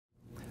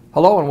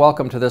Hello and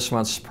welcome to this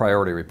month's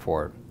Priority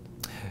Report.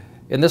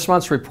 In this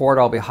month's report,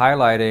 I'll be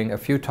highlighting a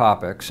few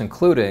topics,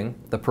 including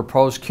the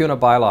proposed CUNA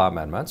bylaw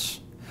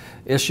amendments,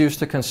 issues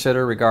to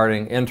consider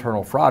regarding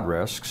internal fraud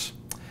risks,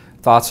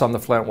 thoughts on the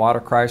Flint water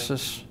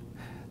crisis,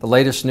 the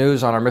latest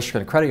news on our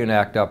Michigan Credit Union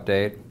Act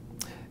update,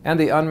 and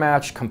the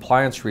unmatched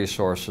compliance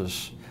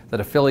resources that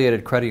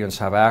affiliated credit unions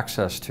have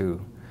access to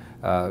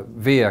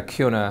via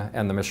CUNA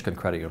and the Michigan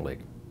Credit Union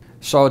League.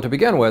 So to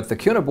begin with, the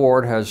CUNA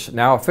board has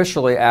now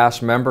officially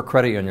asked member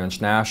credit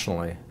unions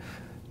nationally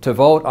to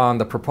vote on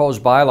the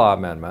proposed bylaw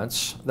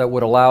amendments that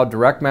would allow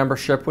direct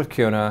membership with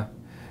CUNA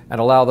and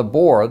allow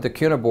the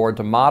CUNA board,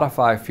 to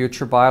modify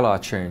future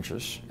bylaw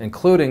changes,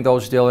 including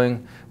those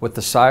dealing with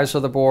the size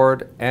of the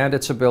board and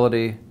its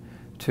ability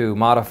to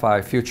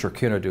modify future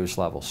CUNA dues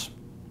levels.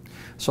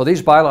 So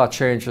these bylaw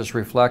changes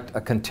reflect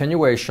a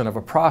continuation of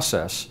a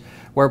process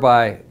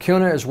whereby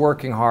CUNA is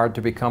working hard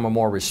to become a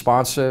more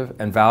responsive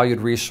and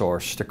valued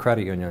resource to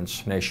credit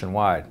unions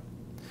nationwide.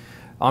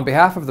 On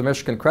behalf of the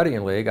Michigan Credit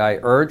Union League, I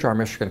urge our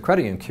Michigan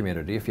credit union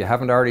community, if you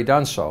haven't already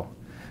done so,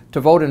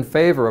 to vote in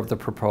favor of the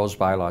proposed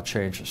bylaw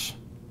changes.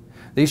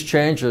 These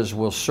changes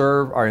will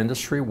serve our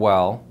industry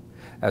well,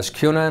 as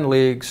CUNA and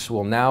leagues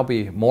will now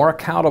be more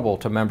accountable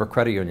to member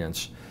credit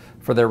unions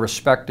for their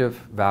respective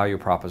value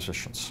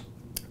propositions.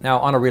 Now,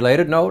 on a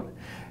related note,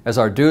 as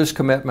our dues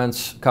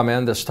commitments come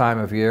in this time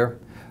of year,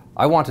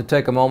 I want to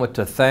take a moment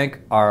to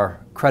thank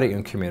our credit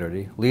union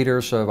community,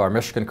 leaders of our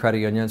Michigan credit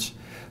unions,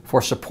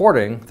 for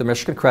supporting the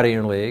Michigan Credit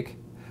Union League,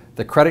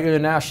 the Credit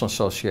Union National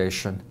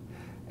Association,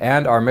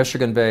 and our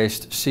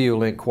Michigan-based CU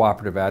Link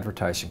cooperative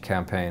advertising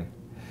campaign,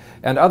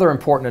 and other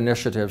important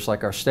initiatives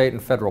like our state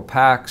and federal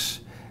PACs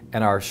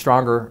and our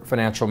Stronger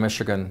Financial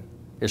Michigan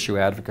Issue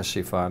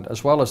Advocacy Fund,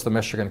 as well as the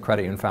Michigan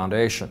Credit Union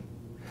Foundation.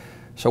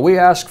 So we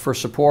ask for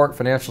support,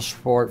 financial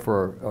support,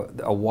 for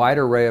a wide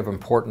array of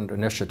important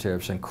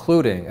initiatives,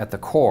 including, at the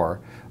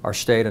core, our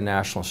state and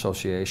national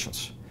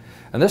associations.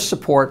 And this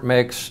support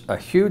makes a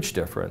huge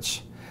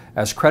difference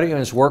as credit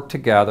unions work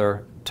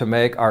together to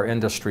make our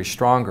industry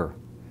stronger.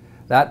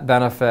 That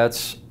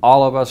benefits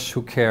all of us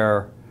who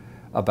care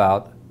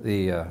about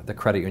the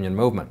credit union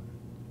movement.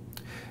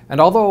 And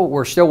although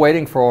we're still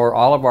waiting for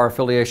all of our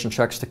affiliation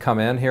checks to come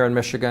in here in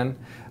Michigan,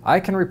 I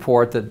can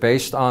report that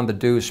based on the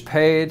dues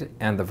paid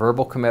and the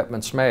verbal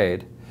commitments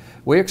made,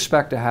 we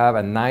expect to have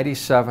a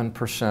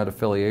 97%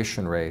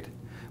 affiliation rate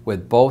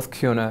with both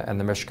CUNA and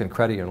the Michigan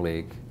Credit Union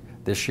League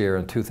this year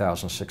in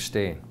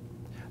 2016.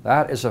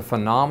 That is a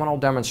phenomenal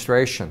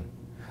demonstration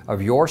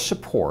of your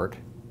support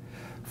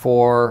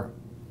for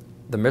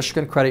the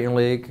Michigan Credit Union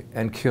League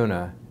and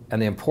CUNA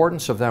and the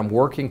importance of them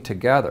working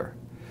together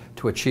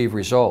to achieve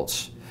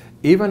results,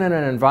 even in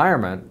an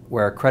environment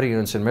where credit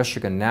unions in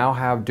Michigan now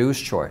have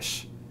dues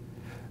choice,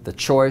 the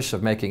choice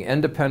of making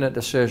independent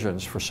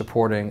decisions for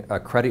supporting a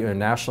Credit Union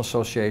National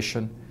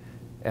Association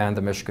and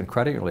the Michigan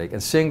Credit Union League,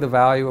 and seeing the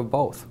value of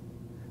both.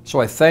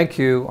 So I thank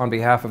you on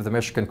behalf of the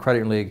Michigan Credit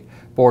Union League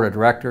Board of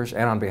Directors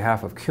and on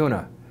behalf of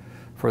CUNA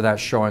for that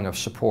showing of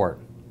support.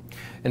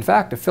 In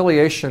fact,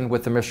 affiliation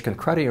with the Michigan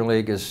Credit Union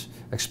League is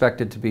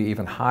expected to be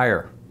even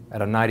higher,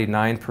 at a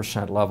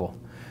 99% level.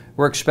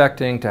 We're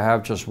expecting to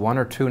have just 1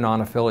 or 2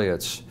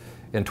 non-affiliates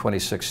in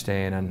 2016,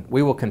 and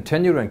we will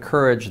continue to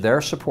encourage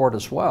their support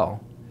as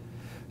well.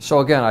 So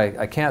again,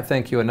 I can't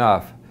thank you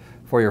enough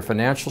for your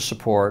financial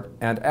support,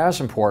 and as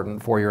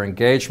important, for your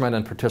engagement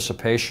and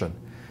participation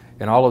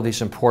in all of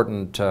these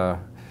important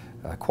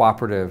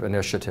cooperative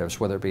initiatives,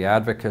 whether it be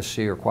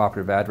advocacy or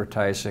cooperative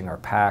advertising or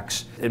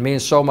PACs. It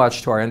means so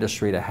much to our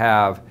industry to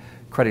have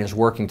credit unions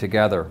working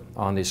together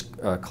on these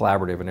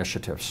collaborative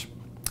initiatives.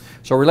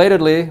 So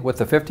relatedly, with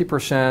the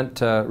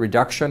 50%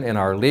 reduction in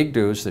our league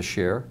dues this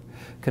year,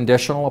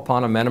 conditional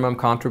upon a minimum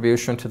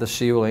contribution to the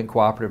CU Link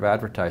cooperative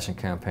advertising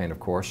campaign, of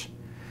course,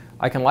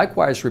 I can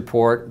likewise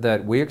report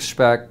that we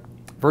expect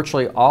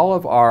virtually all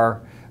of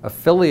our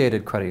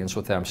affiliated credit unions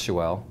with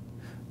MCUL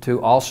to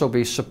also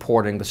be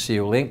supporting the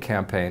CU Link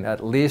campaign,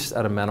 at least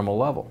at a minimal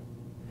level.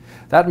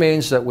 That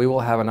means that we will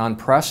have an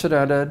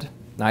unprecedented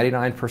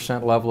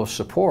 99% level of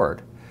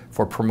support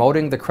for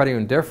promoting the credit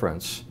union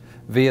difference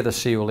via the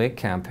CU Link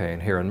campaign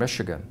here in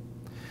Michigan.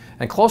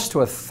 And close to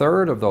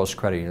 1/3 of those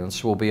credit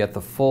unions will be at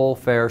the full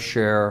fair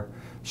share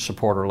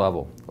supporter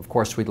level. Of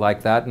course, we'd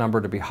like that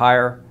number to be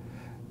higher,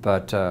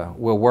 but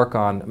we'll work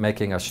on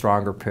making a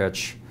stronger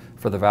pitch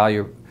for the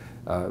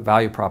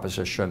value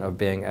proposition of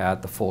being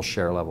at the full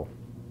share level.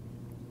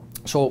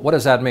 So what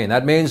does that mean?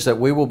 That means that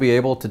we will be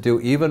able to do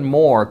even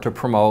more to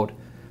promote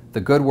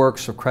the good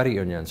works of credit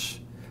unions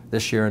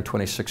this year in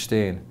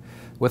 2016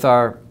 with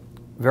our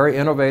very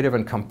innovative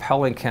and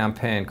compelling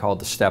campaign called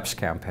the STEPS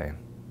campaign.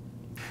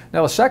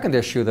 Now, the second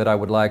issue that I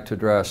would like to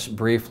address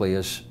briefly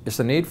is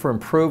the need for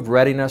improved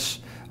readiness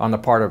on the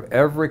part of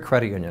every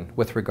credit union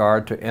with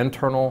regard to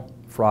internal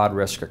fraud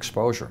risk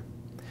exposure.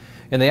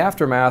 In the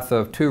aftermath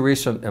of 2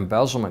 recent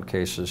embezzlement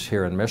cases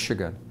here in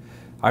Michigan,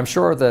 I'm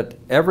sure that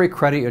every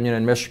credit union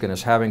in Michigan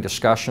is having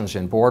discussions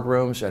in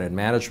boardrooms and in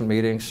management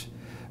meetings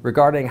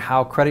regarding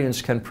how credit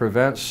unions can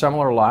prevent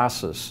similar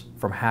losses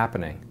from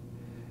happening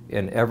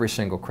in every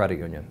single credit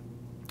union.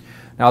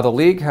 Now, the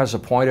League has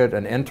appointed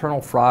an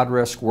internal fraud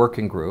risk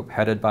working group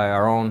headed by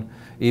our own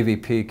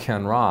EVP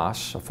Ken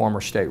Ross, a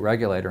former state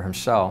regulator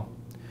himself.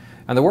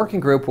 And the working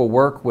group will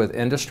work with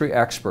industry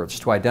experts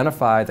to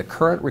identify the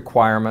current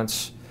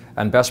requirements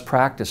and best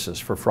practices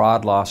for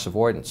fraud loss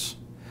avoidance.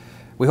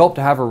 We hope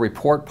to have a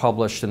report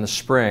published in the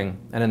spring,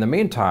 and in the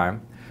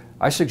meantime,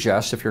 I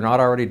suggest, if you're not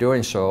already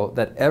doing so,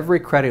 that every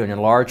credit union,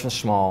 large and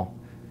small,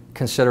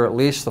 consider at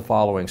least the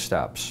following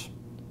steps.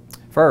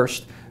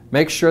 First,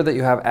 make sure that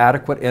you have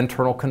adequate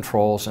internal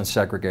controls and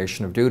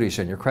segregation of duties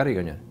in your credit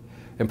union.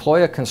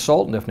 Employ a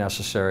consultant if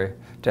necessary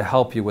to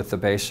help you with the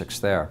basics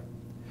there.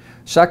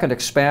 Second,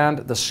 expand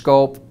the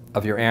scope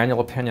of your annual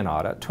opinion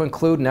audit to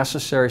include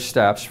necessary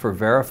steps for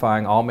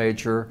verifying all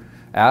major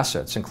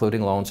assets,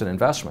 including loans and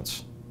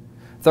investments.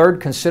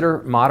 Third,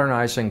 consider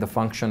modernizing the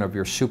function of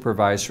your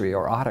supervisory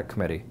or audit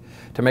committee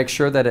to make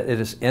sure that it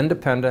is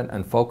independent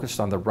and focused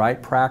on the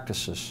right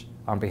practices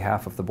on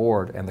behalf of the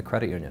board and the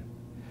credit union.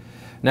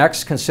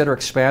 Next, consider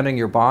expanding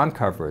your bond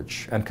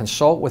coverage and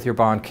consult with your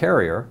bond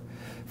carrier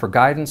for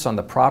guidance on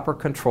the proper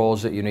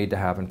controls that you need to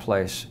have in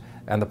place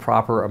and the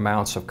proper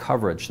amounts of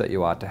coverage that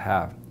you ought to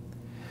have.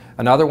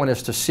 Another one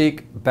is to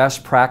seek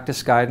best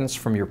practice guidance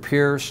from your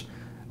peers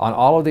on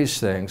all of these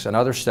things and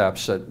other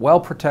steps that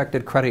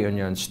well-protected credit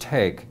unions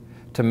take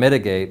to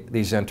mitigate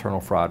these internal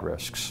fraud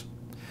risks.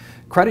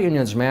 Credit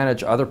unions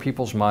manage other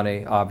people's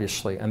money,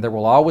 obviously, and there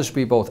will always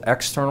be both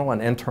external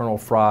and internal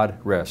fraud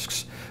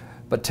risks.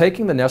 But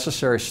taking the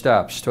necessary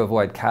steps to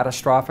avoid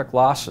catastrophic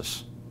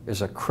losses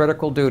is a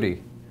critical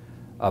duty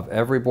of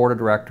every board of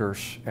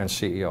directors and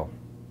CEO.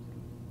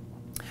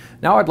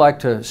 Now I'd like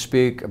to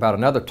speak about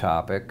another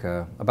topic,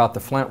 about the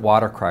Flint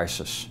water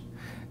crisis.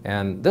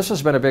 And this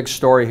has been a big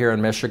story here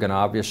in Michigan,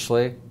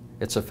 obviously.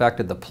 It's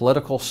affected the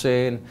political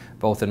scene,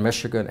 both in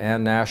Michigan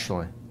and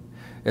nationally.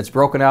 It's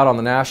broken out on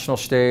the national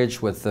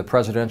stage with the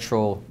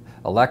presidential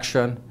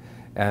election,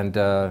 and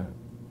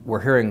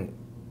we're hearing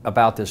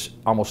about this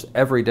almost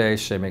every day,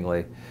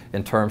 seemingly,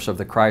 in terms of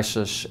the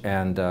crisis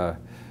and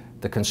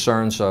the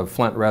concerns of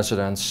Flint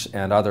residents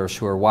and others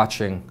who are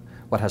watching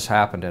what has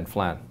happened in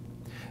Flint.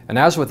 And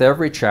as with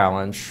every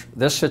challenge,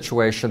 this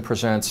situation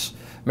presents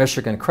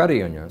Michigan credit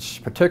unions,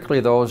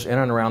 particularly those in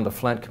and around the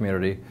Flint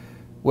community,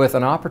 with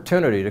an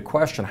opportunity to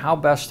question how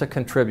best to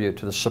contribute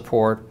to the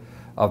support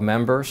of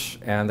members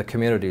and the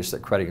communities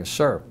that credit unions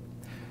serve.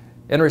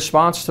 In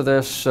response to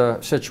this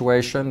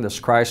situation, this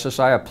crisis,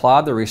 I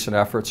applaud the recent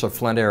efforts of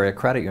Flint area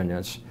credit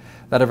unions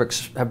that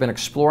have been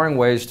exploring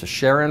ways to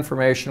share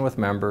information with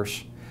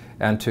members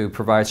and to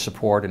provide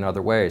support in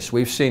other ways.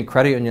 We've seen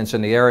credit unions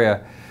in the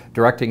area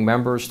directing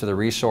members to the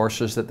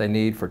resources that they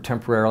need for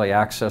temporarily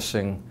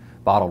accessing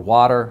bottled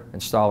water,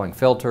 installing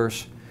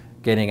filters,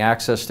 gaining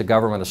access to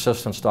government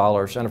assistance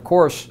dollars, and of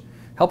course,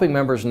 helping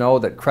members know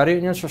that credit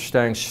unions are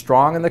staying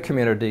strong in the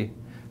community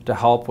to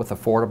help with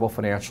affordable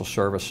financial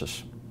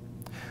services.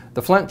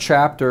 The Flint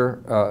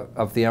chapter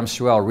of the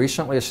MCUL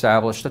recently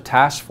established a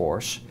task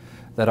force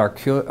that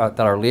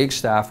our League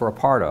staff are a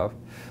part of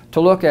to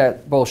look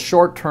at both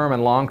short-term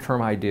and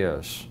long-term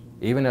ideas,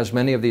 even as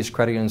many of these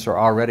credit unions are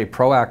already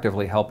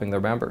proactively helping their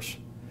members.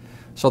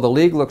 So the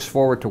League looks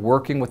forward to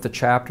working with the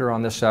chapter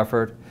on this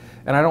effort,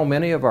 and I know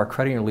many of our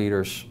credit union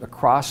leaders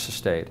across the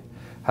state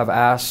have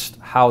asked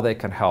how they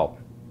can help.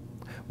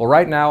 Well,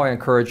 right now I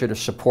encourage you to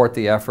support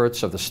the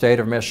efforts of the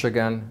state of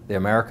Michigan, the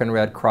American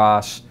Red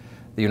Cross,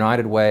 the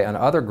United Way, and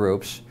other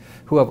groups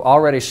who have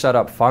already set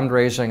up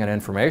fundraising and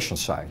information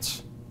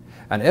sites.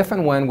 And if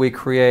and when we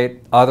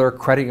create other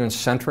credit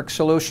union-centric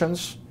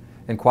solutions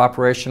in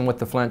cooperation with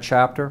the Flint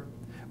chapter,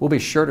 we'll be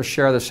sure to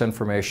share this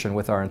information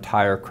with our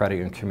entire credit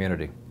union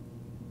community.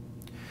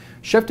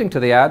 Shifting to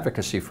the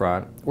advocacy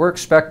front, we're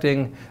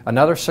expecting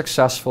another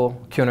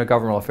successful CUNA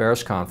Governmental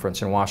Affairs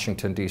Conference in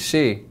Washington,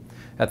 D.C.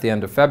 at the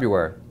end of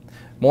February.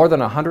 More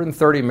than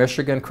 130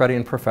 Michigan credit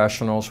union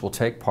professionals will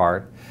take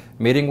part,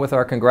 meeting with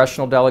our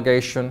congressional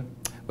delegation,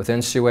 with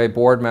NCUA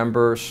board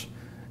members,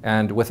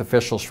 and with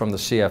officials from the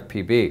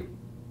CFPB.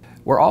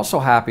 We're also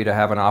happy to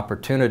have an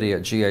opportunity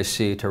at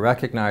GAC to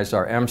recognize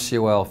our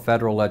MCUL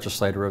Federal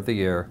Legislator of the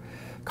Year,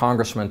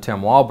 Congressman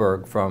Tim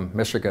Walberg from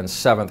Michigan's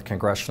 7th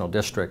Congressional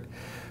District,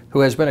 who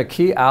has been a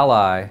key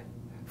ally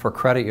for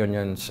credit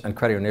unions and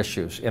credit union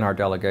issues in our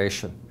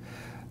delegation.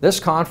 This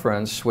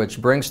conference, which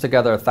brings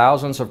together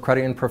thousands of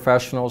credit union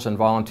professionals and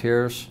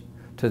volunteers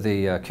to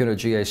the CUNA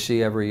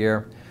GAC every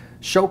year,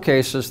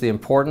 showcases the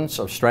importance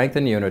of strength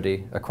and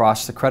unity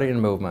across the credit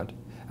union movement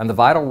and the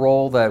vital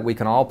role that we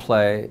can all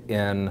play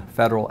in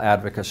federal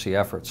advocacy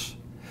efforts.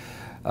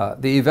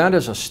 The event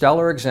is a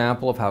stellar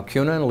example of how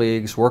CUNA and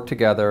leagues work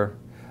together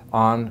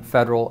on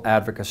federal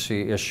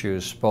advocacy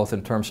issues, both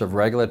in terms of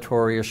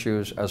regulatory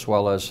issues as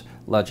well as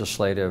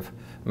legislative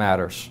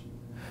matters.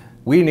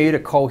 We need a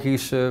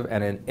cohesive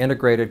and an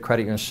integrated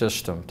credit union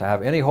system to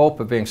have any hope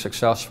of being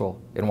successful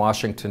in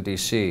Washington,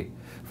 D.C.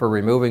 for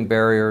removing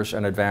barriers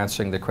and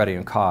advancing the credit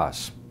union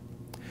cause.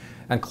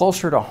 And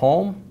closer to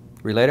home,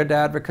 related to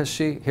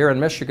advocacy, here in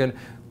Michigan,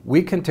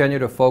 we continue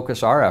to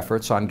focus our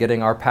efforts on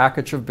getting our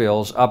package of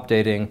bills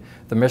updating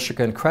the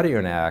Michigan Credit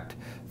Union Act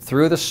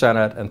through the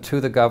Senate and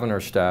to the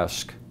governor's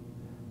desk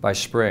by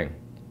spring.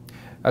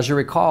 As you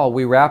recall,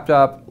 we wrapped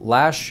up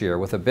last year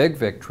with a big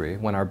victory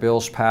when our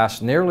bills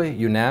passed nearly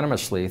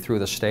unanimously through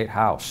the State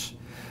House.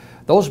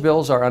 Those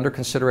bills are under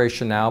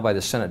consideration now by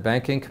the Senate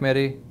Banking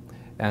Committee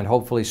and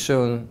hopefully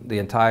soon the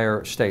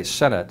entire State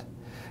Senate.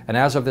 And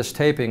as of this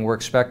taping, we're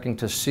expecting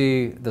to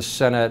see the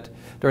Senate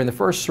during the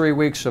first 3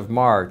 weeks of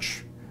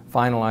March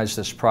finalize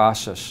this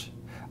process.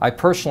 I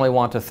personally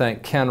want to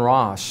thank Ken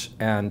Ross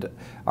and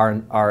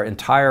our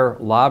entire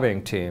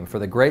lobbying team for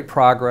the great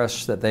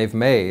progress that they've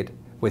made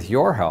with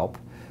your help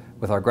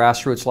with our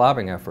grassroots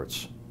lobbying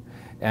efforts.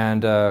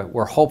 And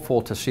we're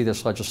hopeful to see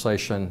this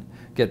legislation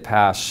get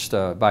passed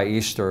by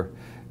Easter,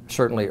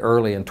 certainly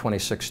early in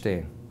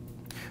 2016.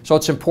 So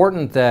it's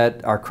important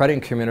that our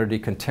credit community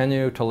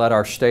continue to let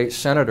our state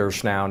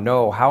senators now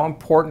know how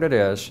important it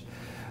is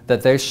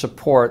that they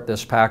support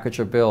this package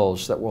of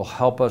bills that will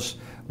help us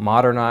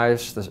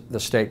modernize the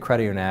State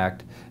Credit Union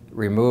Act,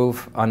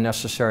 remove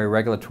unnecessary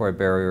regulatory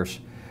barriers,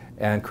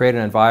 and create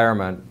an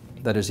environment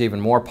that is even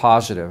more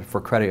positive for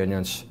credit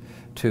unions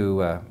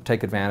to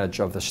take advantage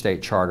of the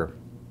state charter.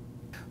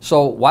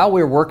 So while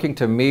we're working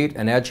to meet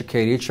and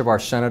educate each of our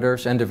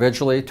senators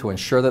individually to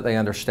ensure that they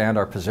understand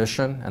our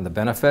position and the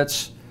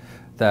benefits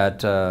that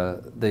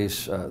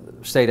these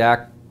State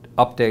Act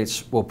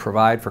updates will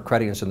provide for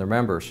credit unions and their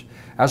members,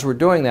 as we're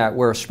doing that,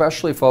 we're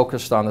especially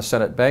focused on the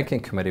Senate Banking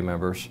Committee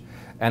members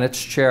and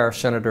its chair,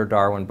 Senator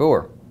Darwin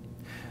Brewer.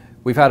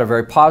 We've had a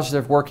very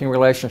positive working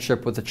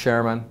relationship with the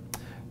chairman,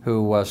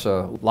 who was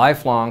a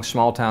lifelong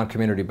small-town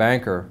community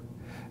banker.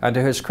 And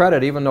to his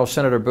credit, even though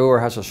Senator Brewer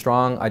has a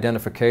strong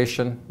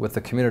identification with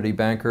the community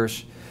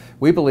bankers,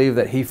 we believe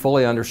that he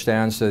fully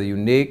understands the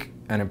unique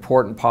and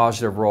important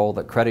positive role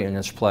that credit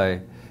unions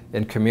play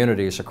in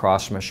communities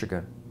across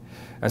Michigan.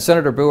 And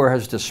Senator Brewer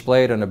has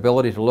displayed an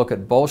ability to look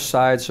at both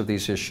sides of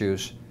these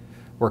issues.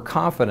 We're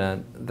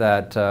confident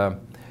that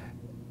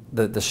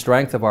the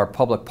strength of our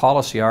public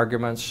policy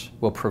arguments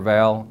will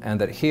prevail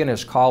and that he and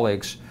his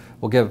colleagues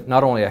will give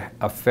not only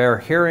a fair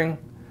hearing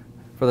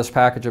for this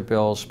package of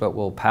bills, but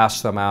will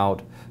pass them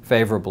out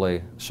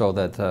favorably so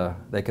that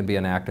they can be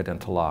enacted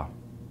into law.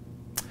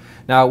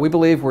 Now, we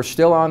believe we're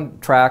still on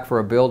track for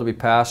a bill to be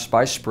passed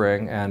by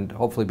spring and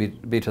hopefully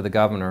be to the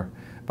governor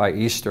by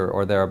Easter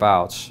or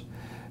thereabouts.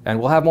 And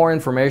we'll have more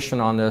information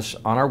on this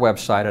on our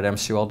website at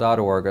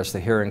mcul.org as the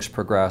hearings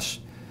progress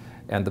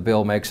and the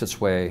bill makes its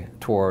way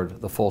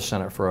toward the full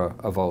Senate for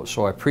a vote.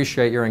 So I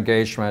appreciate your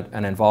engagement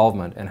and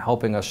involvement in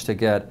helping us to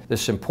get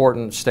this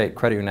important State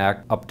Credit Union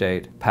Act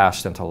update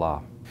passed into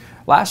law.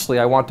 Lastly,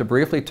 I want to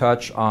briefly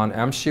touch on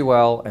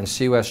MCUL and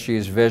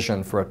CUSG's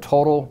vision for a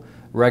total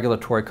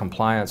regulatory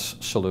compliance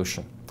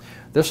solution.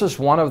 This is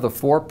one of the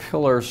 4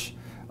 pillars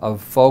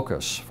of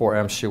focus for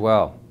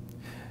MCUL.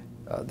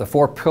 The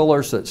 4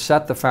 pillars that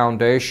set the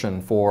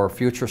foundation for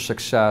future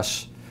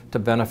success to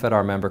benefit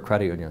our member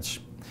credit unions.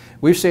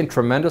 We've seen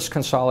tremendous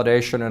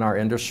consolidation in our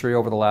industry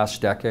over the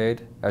last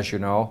decade, as you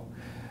know,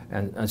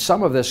 and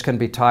some of this can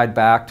be tied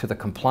back to the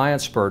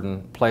compliance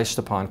burden placed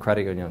upon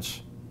credit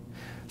unions.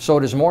 So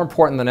it is more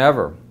important than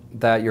ever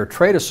that your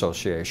trade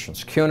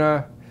associations,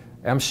 CUNA,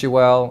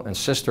 MCUL, and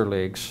sister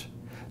leagues,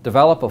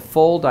 develop a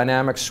full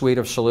dynamic suite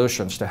of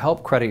solutions to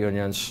help credit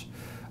unions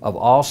of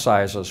all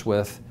sizes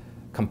with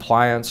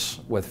compliance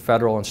with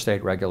federal and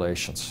state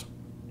regulations.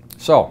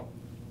 So,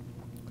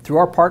 through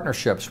our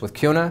partnerships with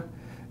CUNA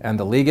and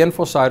the League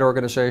InfoSight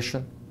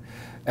organization,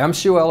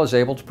 MCUL is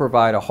able to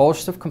provide a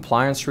host of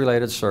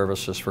compliance-related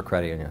services for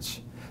credit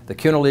unions. The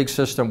CUNA League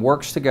system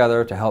works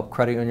together to help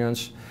credit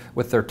unions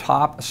with their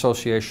top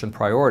association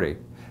priority,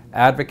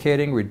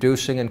 advocating,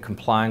 reducing, and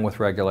complying with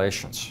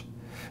regulations.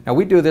 Now,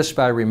 we do this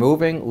by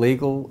removing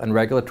legal and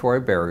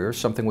regulatory barriers,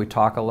 something we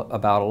talk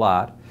about a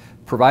lot,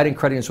 providing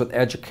credit unions with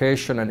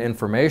education and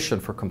information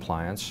for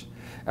compliance,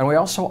 and we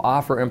also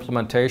offer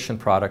implementation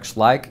products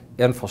like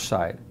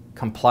InfoSight,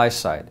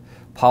 ComplySight,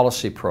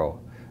 PolicyPro,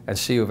 and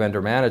CU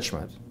Vendor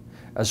Management,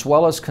 as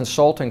well as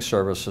consulting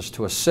services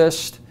to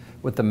assist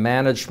with the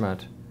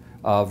management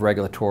of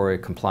regulatory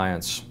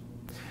compliance.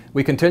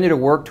 We continue to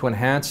work to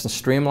enhance and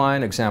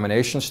streamline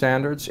examination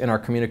standards in our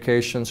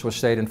communications with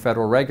state and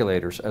federal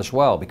regulators as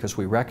well, because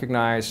we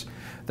recognize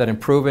that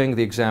improving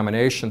the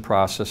examination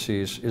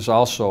processes is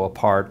also a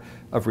part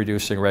of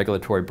reducing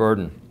regulatory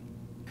burden.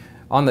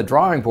 On the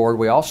drawing board,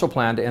 we also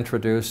plan to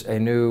introduce a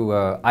new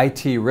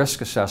IT risk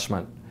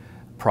assessment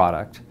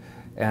product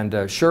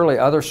and surely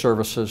other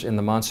services in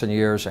the months and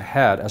years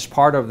ahead as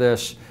part of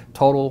this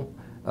total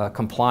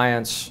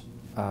compliance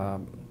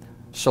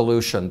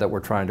solution that we're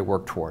trying to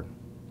work toward.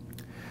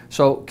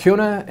 So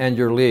CUNA and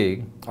your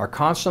league are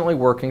constantly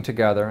working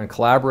together and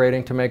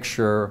collaborating to make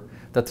sure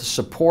that the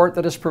support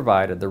that is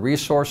provided, the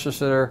resources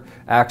that are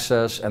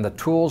accessed, and the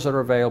tools that are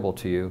available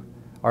to you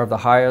are of the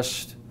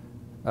highest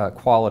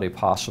quality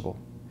possible.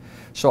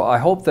 So I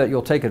hope that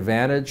you'll take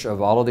advantage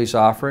of all of these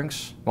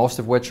offerings, most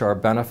of which are a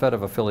benefit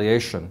of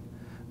affiliation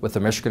with the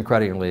Michigan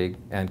Credit Union League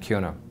and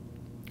CUNA.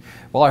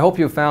 Well, I hope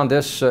you found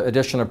this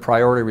edition of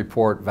Priority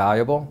Report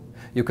valuable.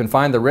 You can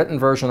find the written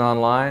version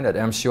online at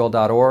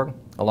mcul.org,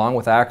 along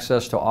with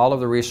access to all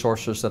of the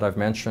resources that I've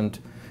mentioned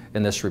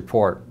in this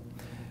report.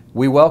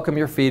 We welcome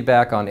your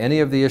feedback on any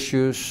of the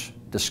issues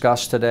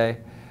discussed today,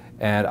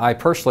 and I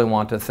personally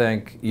want to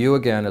thank you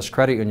again as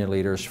credit union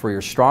leaders for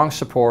your strong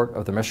support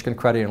of the Michigan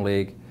Credit Union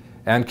League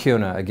and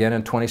CUNA again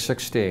in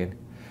 2016,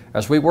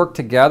 as we work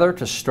together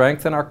to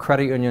strengthen our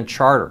credit union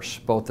charters,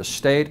 both the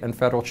state and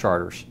federal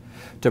charters,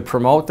 to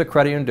promote the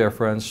credit union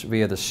difference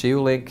via the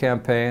CU League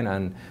campaign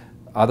and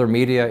other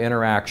media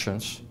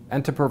interactions,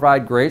 and to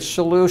provide great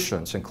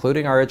solutions,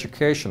 including our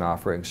education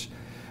offerings,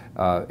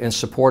 in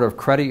support of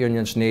credit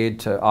unions' need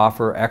to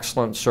offer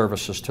excellent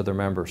services to their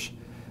members.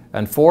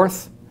 And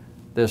fourth,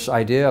 this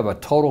idea of a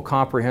total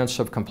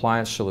comprehensive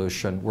compliance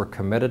solution. We're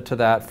committed to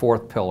that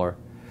fourth pillar,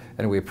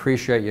 and we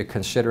appreciate you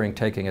considering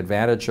taking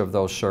advantage of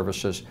those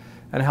services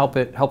and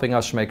helping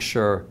us make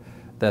sure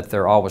that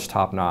they're always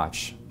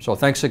top-notch. So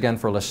thanks again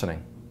for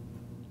listening.